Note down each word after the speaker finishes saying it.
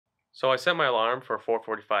So I set my alarm for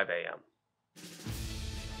 4:45 a.m.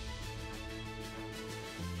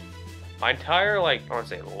 My entire, I want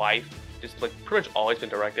to say life, just pretty much always been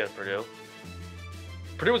directed at Purdue.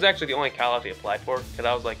 Purdue was actually the only college I applied for, because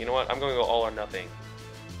I was like, you know what, I'm going to go all or nothing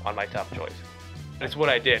on my top choice. And it's what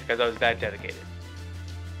I did, because I was that dedicated.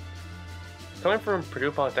 Coming from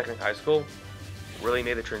Purdue Polytechnic High School really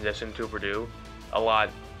made the transition to Purdue a lot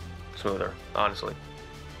smoother, honestly.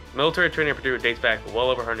 Military training at Purdue dates back well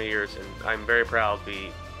over 100 years, and I'm very proud to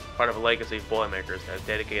be part of a legacy of Boilermakers that have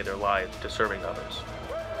dedicated their lives to serving others.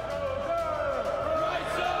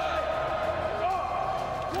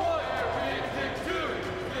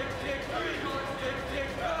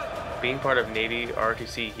 Being part of Navy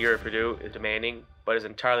ROTC here at Purdue is demanding, but is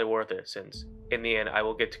entirely worth it since, in the end, I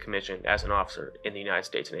will get to commission as an officer in the United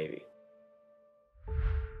States Navy.